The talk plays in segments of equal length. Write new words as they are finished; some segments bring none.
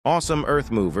Awesome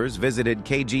Earthmovers visited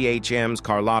KGHM's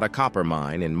Carlota copper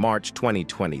mine in March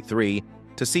 2023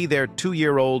 to see their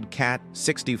 2-year-old CAT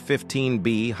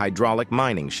 6015B hydraulic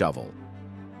mining shovel.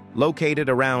 Located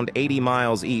around 80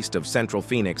 miles east of central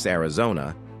Phoenix,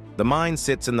 Arizona, the mine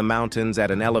sits in the mountains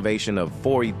at an elevation of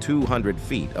 4,200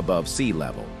 feet above sea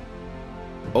level.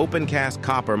 Open-cast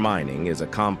copper mining is a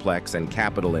complex and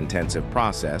capital-intensive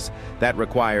process that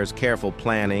requires careful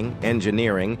planning,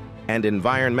 engineering, and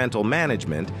environmental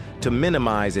management to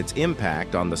minimize its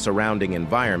impact on the surrounding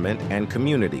environment and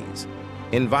communities.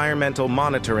 Environmental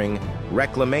monitoring,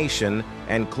 reclamation,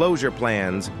 and closure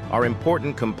plans are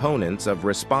important components of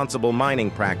responsible mining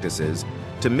practices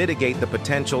to mitigate the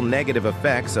potential negative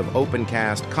effects of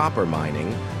open-cast copper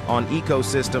mining on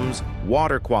ecosystems,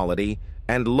 water quality,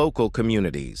 and local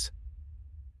communities.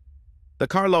 The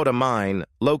Carlota mine,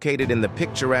 located in the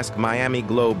picturesque Miami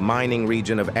Globe mining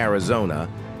region of Arizona,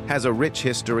 has a rich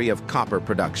history of copper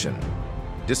production.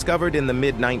 Discovered in the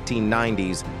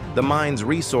mid-1990s, the mine's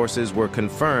resources were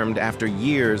confirmed after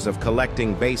years of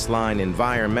collecting baseline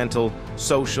environmental,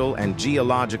 social, and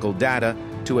geological data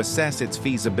to assess its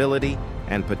feasibility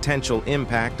and potential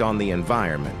impact on the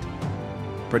environment.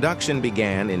 Production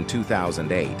began in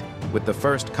 2008, with the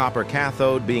first copper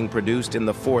cathode being produced in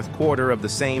the fourth quarter of the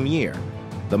same year.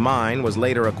 The mine was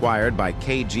later acquired by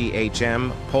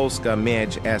KGHM Polska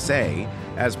Miedź SA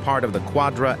as part of the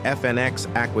Quadra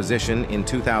FNX acquisition in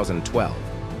 2012.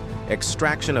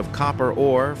 Extraction of copper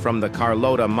ore from the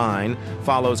Carlota mine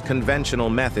follows conventional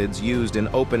methods used in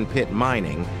open-pit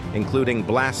mining, including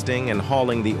blasting and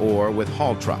hauling the ore with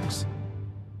haul trucks.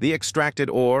 The extracted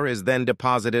ore is then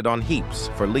deposited on heaps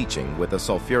for leaching with a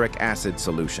sulfuric acid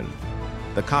solution.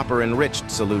 The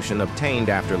copper-enriched solution obtained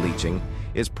after leaching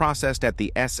is processed at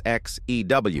the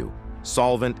SXEW,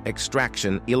 solvent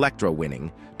extraction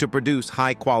electrowinning, to produce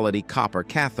high-quality copper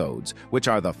cathodes, which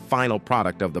are the final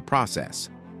product of the process.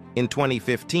 In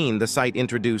 2015, the site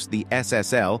introduced the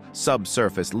SSL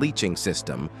subsurface leaching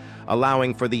system,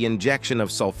 allowing for the injection of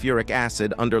sulfuric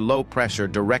acid under low pressure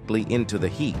directly into the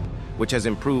heap, which has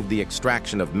improved the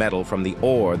extraction of metal from the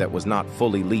ore that was not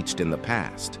fully leached in the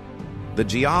past. The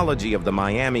geology of the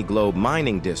Miami Globe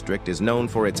mining district is known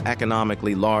for its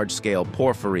economically large-scale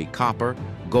porphyry copper,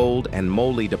 gold, and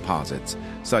moly deposits,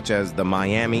 such as the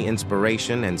Miami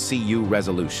Inspiration and CU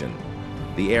Resolution.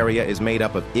 The area is made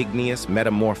up of igneous,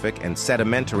 metamorphic, and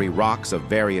sedimentary rocks of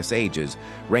various ages,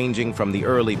 ranging from the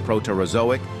early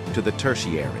Proterozoic to the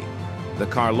Tertiary. The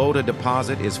Carlota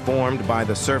deposit is formed by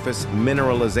the surface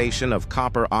mineralization of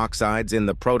copper oxides in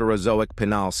the Proterozoic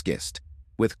penal schist,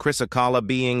 with chrysocolla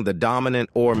being the dominant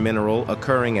ore mineral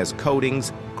occurring as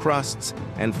coatings, crusts,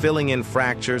 and filling in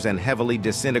fractures and heavily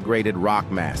disintegrated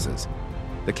rock masses.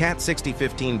 The CAT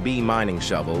 6015B mining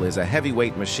shovel is a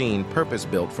heavyweight machine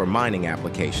purpose-built for mining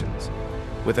applications.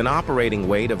 With an operating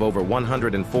weight of over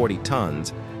 140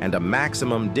 tons and a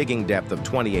maximum digging depth of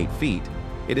 28 feet,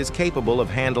 it is capable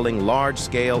of handling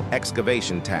large-scale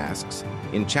excavation tasks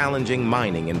in challenging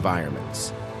mining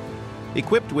environments.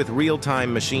 Equipped with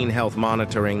real-time machine health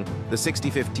monitoring, the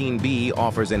 6015B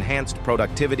offers enhanced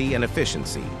productivity and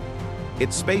efficiency.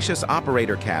 Its spacious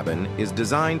operator cabin is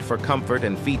designed for comfort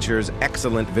and features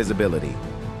excellent visibility,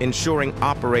 ensuring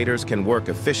operators can work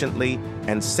efficiently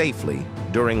and safely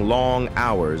during long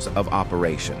hours of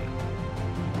operation.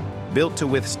 Built to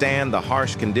withstand the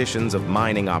harsh conditions of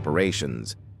mining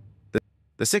operations,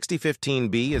 the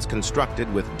 6015B is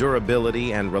constructed with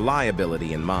durability and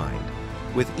reliability in mind,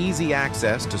 with easy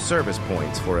access to service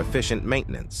points for efficient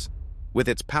maintenance. With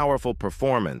its powerful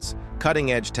performance,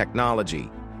 cutting-edge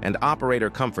technology, and operator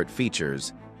comfort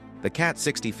features, the CAT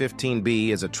 6015B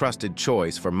is a trusted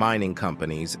choice for mining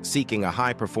companies seeking a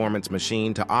high-performance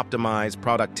machine to optimize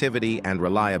productivity and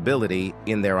reliability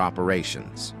in their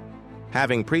operations.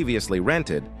 Having previously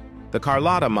rented, the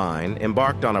Carlota mine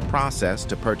embarked on a process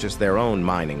to purchase their own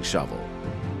mining shovel.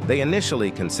 They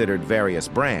initially considered various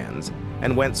brands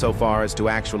and went so far as to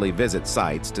actually visit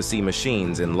sites to see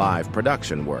machines in live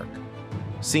production work.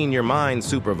 Senior mine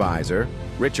supervisor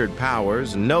Richard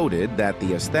Powers noted that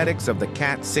the aesthetics of the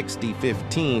CAT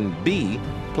 6015B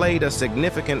played a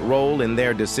significant role in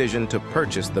their decision to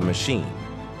purchase the machine.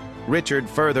 Richard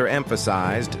further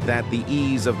emphasized that the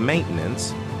ease of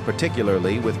maintenance,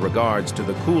 particularly with regards to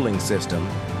the cooling system,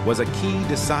 was a key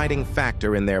deciding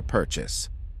factor in their purchase.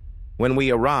 When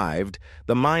we arrived,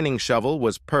 the mining shovel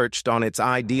was perched on its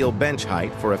ideal bench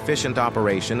height for efficient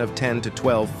operation of 10 to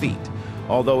 12 feet,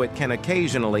 although it can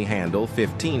occasionally handle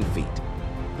 15 feet.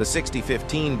 The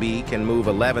 6015B can move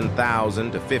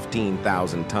 11,000 to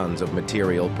 15,000 tons of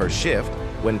material per shift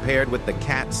when paired with the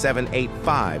CAT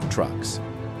 785 trucks.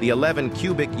 The 11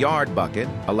 cubic yard bucket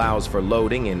allows for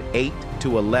loading in 8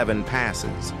 to 11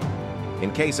 passes.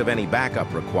 In case of any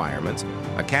backup requirements,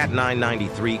 a Cat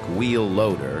 993 wheel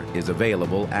loader is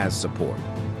available as support.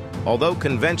 Although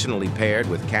conventionally paired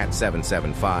with Cat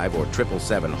 775 or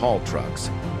 777 haul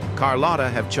trucks, Carlota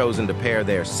have chosen to pair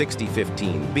their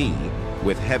 6015B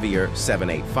with heavier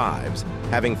 785s,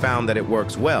 having found that it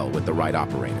works well with the right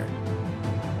operator.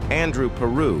 Andrew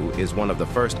Peru is one of the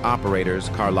first operators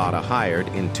Carlota hired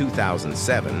in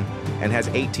 2007 and has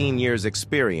 18 years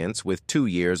experience with 2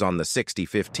 years on the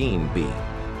 6015B.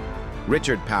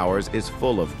 Richard Powers is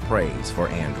full of praise for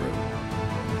Andrew.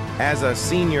 As a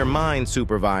senior mine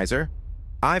supervisor,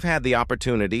 I've had the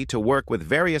opportunity to work with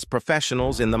various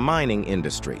professionals in the mining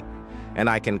industry, and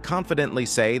I can confidently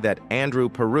say that Andrew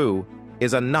Peru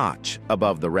is a notch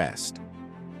above the rest.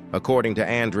 According to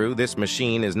Andrew, this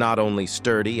machine is not only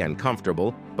sturdy and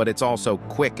comfortable, but it's also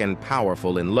quick and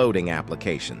powerful in loading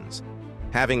applications.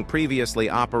 Having previously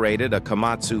operated a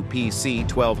Komatsu PC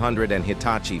 1200 and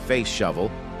Hitachi face shovel,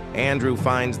 Andrew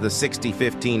finds the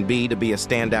 6015B to be a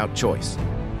standout choice.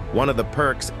 One of the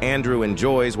perks Andrew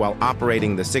enjoys while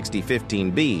operating the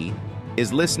 6015B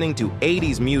is listening to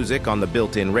 80s music on the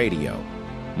built-in radio.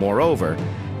 Moreover,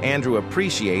 Andrew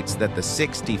appreciates that the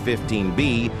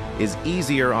 6015B is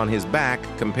easier on his back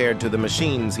compared to the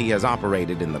machines he has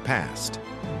operated in the past.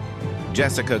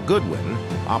 Jessica Goodwin,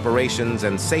 Operations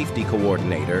and Safety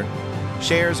Coordinator,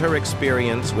 shares her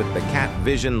experience with the Cat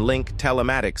Vision Link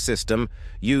telematics system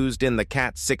used in the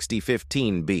Cat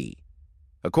 6015B.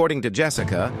 According to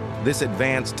Jessica, this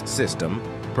advanced system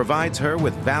provides her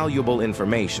with valuable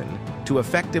information to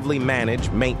effectively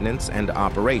manage maintenance and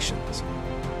operations.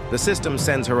 The system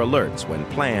sends her alerts when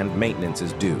planned maintenance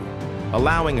is due,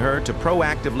 allowing her to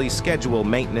proactively schedule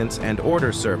maintenance and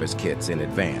order service kits in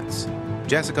advance.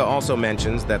 Jessica also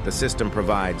mentions that the system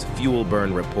provides fuel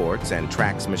burn reports and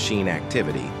tracks machine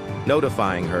activity,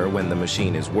 notifying her when the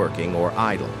machine is working or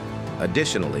idle.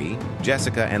 Additionally,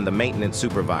 Jessica and the maintenance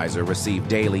supervisor receive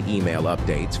daily email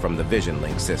updates from the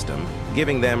VisionLink system,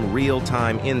 giving them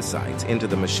real-time insights into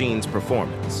the machine's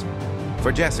performance.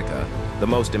 For Jessica, the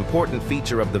most important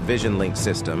feature of the VisionLink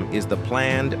system is the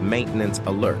planned maintenance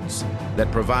alerts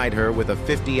that provide her with a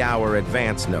 50-hour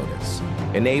advance notice,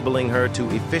 enabling her to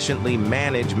efficiently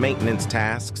manage maintenance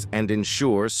tasks and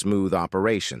ensure smooth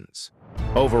operations.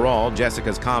 Overall,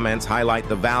 Jessica's comments highlight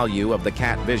the value of the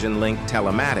Cat VisionLink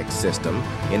telematics system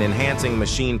in enhancing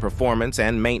machine performance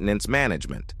and maintenance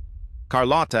management.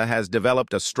 Carlota has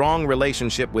developed a strong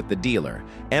relationship with the dealer,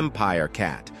 Empire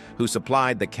Cat, who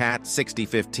supplied the Cat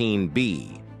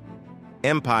 6015B.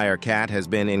 Empire Cat has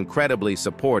been incredibly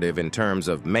supportive in terms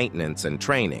of maintenance and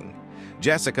training.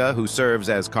 Jessica, who serves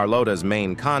as Carlota's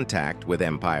main contact with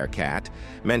Empire Cat,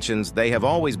 mentions they have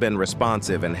always been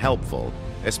responsive and helpful,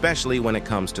 especially when it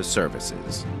comes to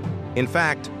services. In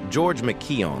fact, George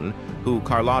McKeown, who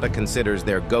Carlota considers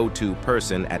their go-to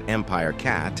person at Empire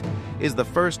Cat, is the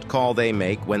first call they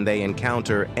make when they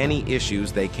encounter any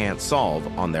issues they can't solve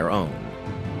on their own.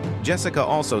 Jessica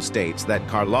also states that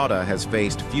Carlota has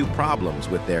faced few problems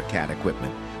with their Cat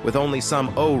equipment, with only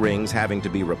some O-rings having to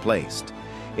be replaced.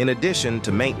 In addition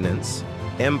to maintenance,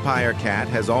 Empire Cat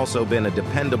has also been a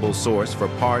dependable source for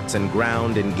parts and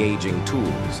ground-engaging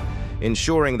tools,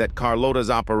 ensuring that Carlota's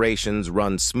operations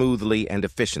run smoothly and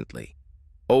efficiently.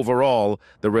 Overall,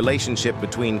 the relationship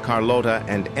between Carlota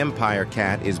and Empire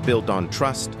Cat is built on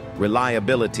trust,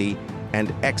 reliability,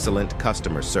 and excellent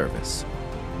customer service.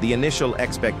 The initial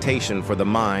expectation for the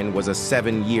mine was a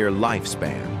 7-year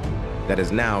lifespan that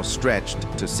is now stretched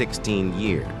to 16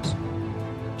 years.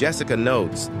 Jessica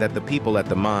notes that the people at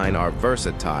the mine are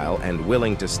versatile and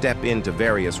willing to step into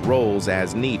various roles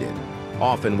as needed,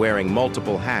 often wearing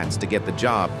multiple hats to get the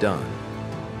job done.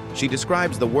 She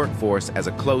describes the workforce as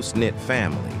a close-knit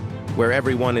family, where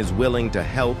everyone is willing to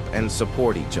help and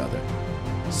support each other.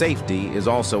 Safety is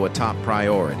also a top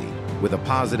priority, with a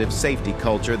positive safety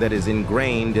culture that is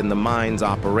ingrained in the mine's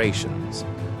operations.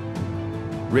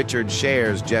 Richard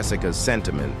shares Jessica's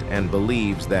sentiment and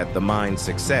believes that the mine's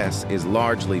success is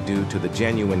largely due to the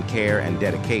genuine care and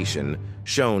dedication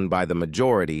shown by the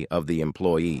majority of the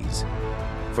employees.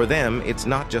 For them, it's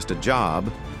not just a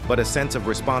job, but a sense of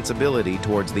responsibility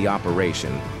towards the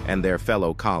operation and their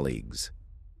fellow colleagues.